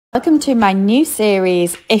Welcome to my new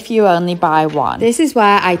series, If You Only Buy One. This is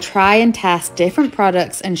where I try and test different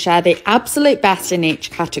products and share the absolute best in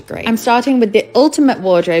each category. I'm starting with the ultimate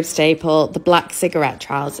wardrobe staple, the black cigarette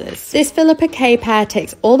trousers. This Philippa K pair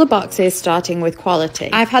ticks all the boxes, starting with quality.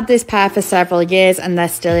 I've had this pair for several years and they're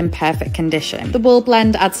still in perfect condition. The wool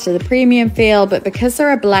blend adds to the premium feel, but because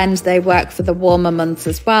they're a blend, they work for the warmer months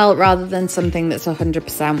as well, rather than something that's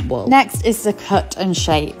 100% wool. Next is the cut and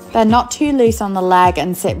shape. They're not too loose on the leg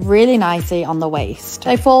and sit really nicely on the waist.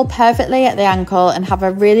 They fall perfectly at the ankle and have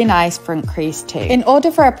a really nice front crease too. In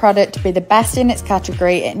order for a product to be the best in its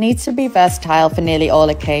category, it needs to be versatile for nearly all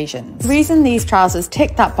occasions. The reason these trousers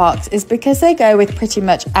tick that box is because they go with pretty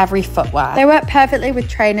much every footwear. They work perfectly with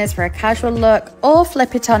trainers for a casual look, or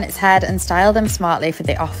flip it on its head and style them smartly for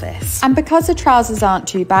the office. And because the trousers aren't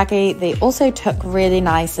too baggy, they also tuck really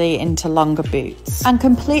nicely into longer boots. And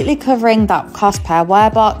completely covering that cost per wear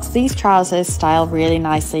box, these trousers style really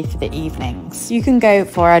nicely for the evenings. You can go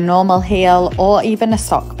for a normal heel or even a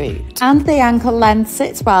sock boot. And the ankle length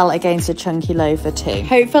sits well against a chunky loafer too.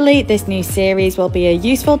 Hopefully this new series will be a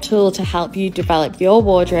useful tool to help you develop your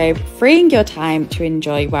wardrobe, freeing your time to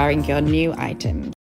enjoy wearing your new items.